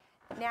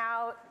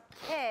Now,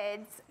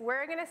 kids,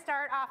 we're going to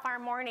start off our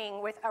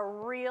morning with a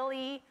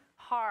really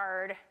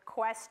hard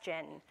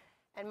question.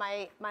 And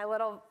my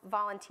little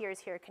volunteers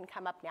here can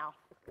come up now.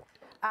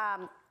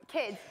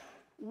 Kids,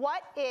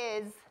 what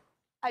is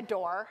a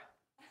door?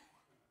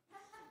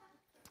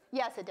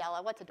 Yes,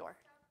 Adela, what's a door?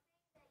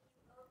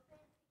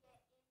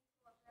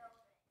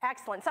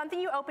 Excellent. Something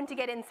you open to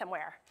get in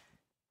somewhere.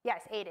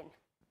 Yes, Aiden.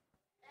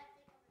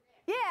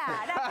 Yeah,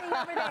 that thing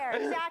over there.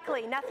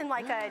 Exactly. Nothing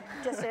like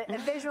just a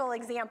visual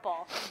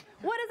example.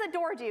 What does a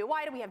door do?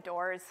 Why do we have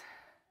doors?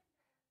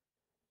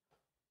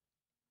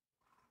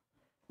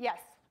 Yes.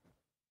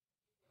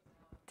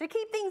 To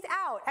keep things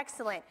out.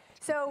 Excellent.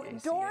 So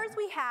doors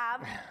we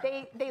have,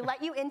 they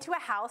let you into a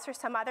house or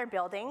some other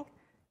building.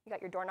 You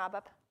got your doorknob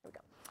up? There we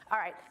go. All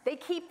right. They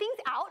keep things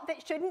out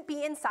that shouldn't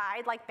be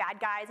inside, like bad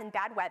guys and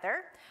bad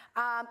weather.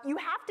 You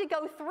have to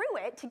go through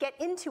it to get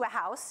into a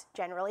house,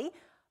 generally.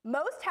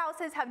 Most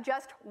houses have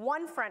just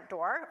one front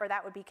door, or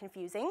that would be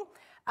confusing.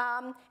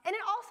 And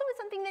it also is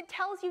something that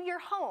tells you your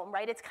home,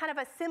 right? It's kind of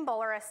a symbol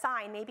or a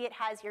sign. Maybe it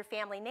has your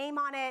family name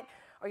on it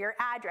or your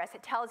address.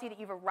 It tells you that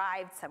you've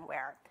arrived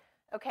somewhere.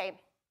 Okay,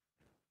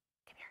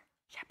 come here,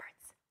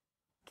 shepherds.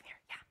 Come here,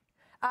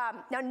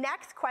 yeah. Now,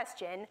 next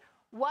question,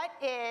 what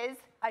is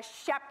a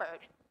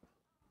shepherd?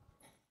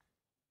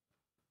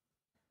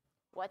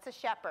 What's a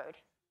shepherd?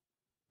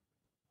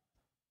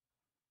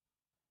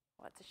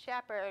 What's a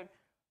shepherd?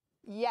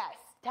 Yes,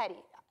 Teddy,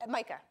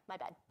 Micah, my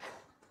bad.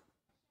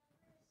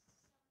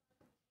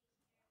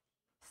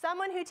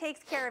 Someone who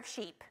takes care of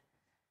sheep.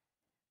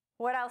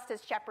 What else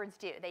does shepherds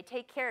do? They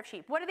take care of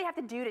sheep. What do they have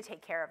to do to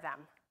take care of them?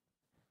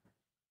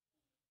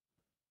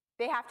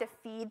 They have to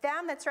feed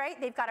them, that's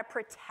right. They've got to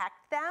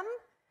protect them.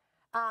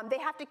 They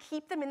have to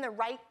keep them in the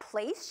right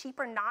place. Sheep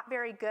are not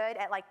very good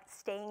at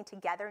staying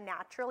together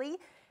naturally.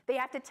 They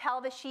have to tell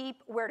the sheep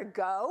where to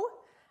go.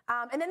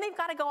 And then they've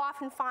got to go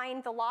off and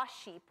find the lost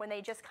sheep when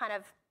they just kind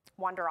of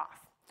wander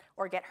off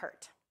or get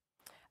hurt.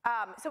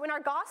 So in our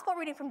gospel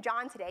reading from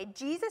John today,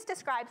 Jesus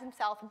describes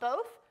himself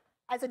both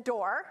as a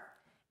door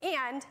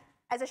and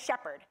as a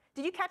shepherd.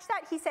 Did you catch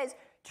that? He says,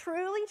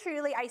 "Truly,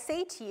 truly, I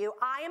say to you,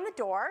 I am the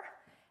door."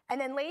 And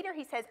then later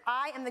he says,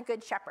 "I am the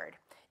good shepherd."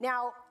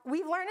 Now,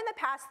 we've learned in the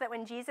past that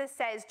when Jesus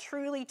says,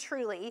 "Truly,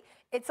 truly,"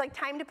 it's like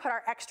time to put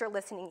our extra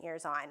listening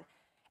ears on.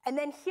 And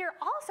then here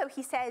also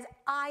he says,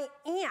 "I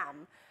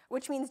am,"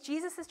 which means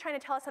Jesus is trying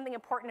to tell us something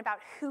important about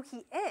who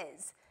he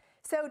is.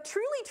 So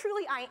truly,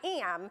 truly, I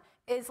am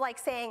is like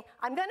saying,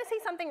 I'm going to say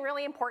something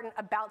really important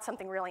about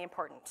something really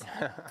important.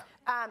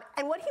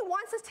 And what he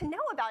wants us to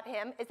know about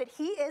him is that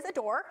he is a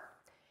door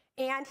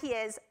and he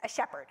is a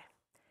shepherd.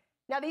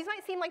 Now, these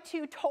might seem like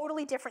two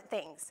totally different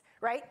things,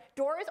 right?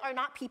 Doors are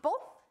not people.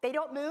 They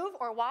don't move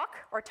or walk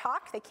or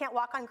talk. They can't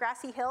walk on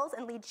grassy hills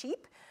and lead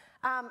sheep.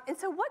 And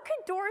so what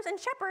could doors and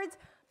shepherds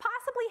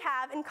possibly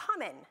have in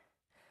common?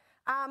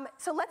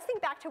 So let's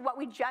think back to what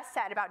we just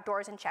said about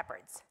doors and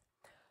shepherds.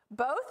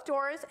 Both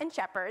doors and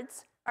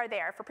shepherds are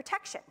there for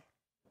protection.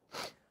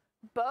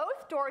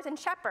 Both doors and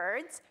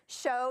shepherds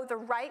show the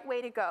right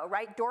way to go,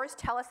 right? Doors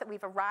tell us that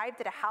we've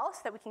arrived at a house,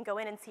 that we can go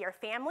in and see our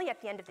family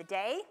at the end of the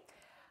day.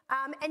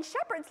 And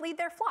shepherds lead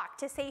their flock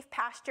to safe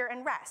pasture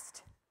and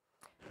rest.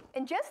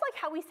 And just like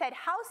how we said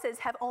houses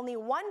have only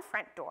one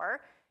front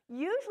door,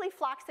 usually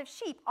flocks of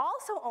sheep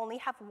also only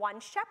have one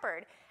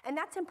shepherd. And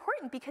that's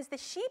important because the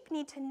sheep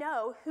need to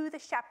know who the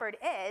shepherd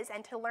is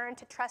and to learn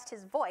to trust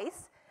his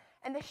voice.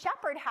 And the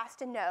shepherd has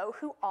to know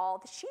who all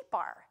the sheep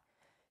are.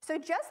 So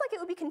just like it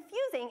would be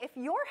confusing if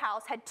your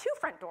house had two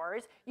front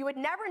doors, you would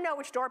never know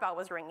which doorbell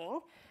was ringing,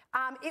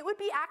 it would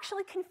be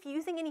actually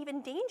confusing and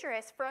even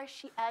dangerous for a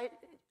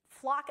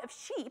flock of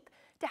sheep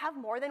to have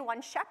more than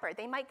one shepherd.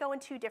 They might go in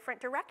two different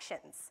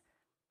directions.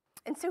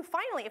 And so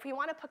finally, if we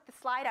want to put the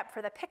slide up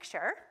for the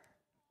picture,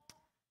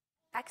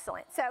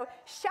 excellent. So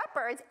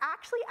shepherds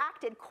actually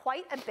acted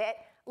quite a bit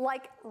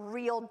like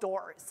real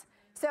doors.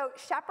 So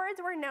shepherds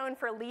were known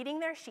for leading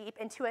their sheep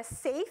into a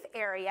safe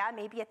area,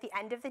 maybe at the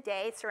end of the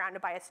day,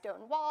 surrounded by a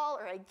stone wall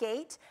or a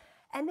gate,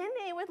 and then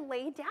they would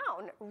lay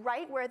down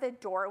right where the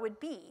door would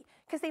be,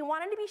 because they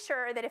wanted to be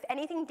sure that if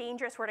anything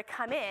dangerous were to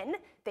come in,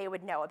 they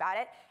would know about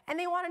it, and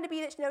they wanted to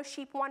be that no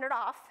sheep wandered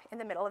off in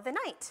the middle of the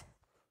night.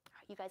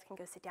 You guys can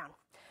go sit down.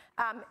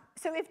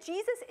 So if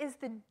Jesus is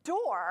the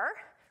door,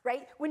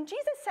 right? When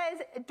Jesus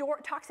says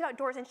talks about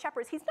doors and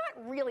shepherds, he's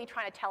not really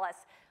trying to tell us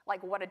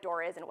what a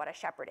door is and what a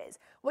shepherd is.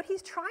 What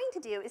he's trying to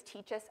do is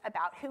teach us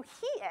about who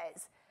he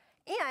is.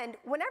 And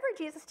whenever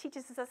Jesus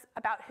teaches us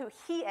about who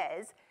he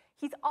is,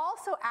 he's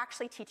also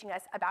actually teaching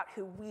us about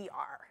who we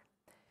are.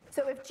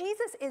 So if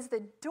Jesus is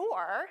the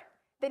door,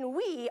 then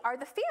we are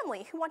the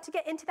family who want to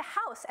get into the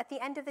house at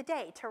the end of the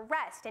day to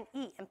rest and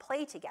eat and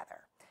play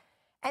together.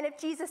 And if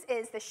Jesus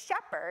is the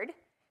shepherd,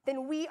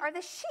 then we are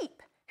the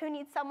sheep who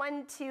need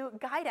someone to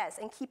guide us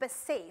and keep us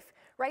safe,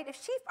 right? If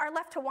sheep are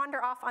left to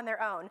wander off on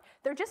their own,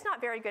 they're just not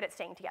very good at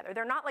staying together.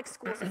 They're not like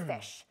schools of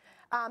fish.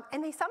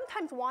 And they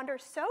sometimes wander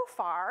so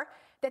far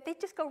that they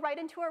just go right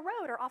into a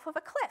road or off of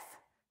a cliff.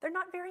 They're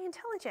not very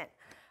intelligent.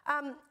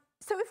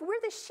 So if we're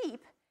the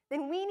sheep,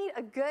 then we need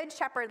a good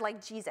shepherd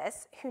like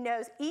Jesus who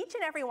knows each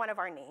and every one of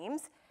our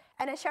names,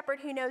 and a shepherd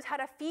who knows how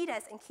to feed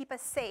us and keep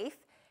us safe,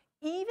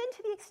 even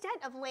to the extent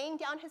of laying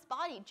down his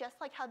body, just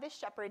like how this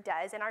shepherd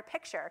does in our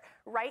picture,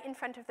 right in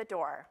front of the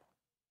door.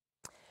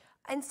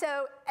 And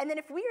then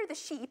if we are the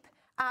sheep,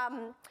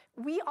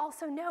 we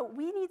also know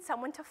we need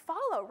someone to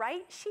follow,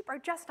 right? Sheep are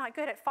just not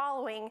good at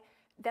following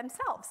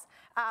themselves.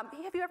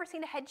 Have you ever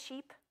seen a head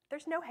sheep?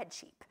 There's no head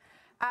sheep.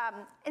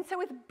 And so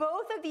with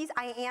both of these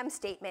I am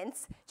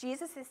statements,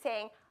 Jesus is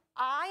saying,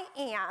 I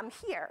am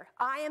here.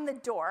 I am the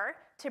door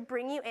to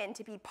bring you in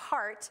to be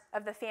part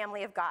of the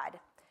family of God.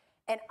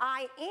 And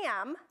I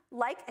am,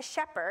 like a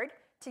shepherd,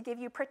 to give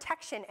you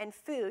protection and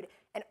food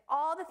and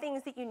all the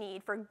things that you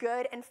need for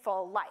good and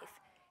full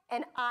life.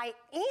 And I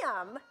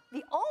am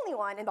the only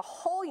one in the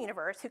whole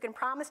universe who can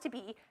promise to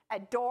be a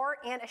door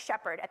and a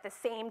shepherd at the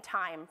same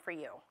time for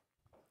you.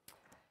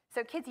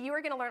 So kids, you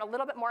are going to learn a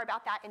little bit more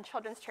about that in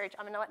Children's Church.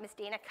 I'm going to let Miss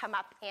Dana come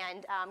up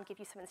and give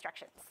you some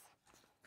instructions.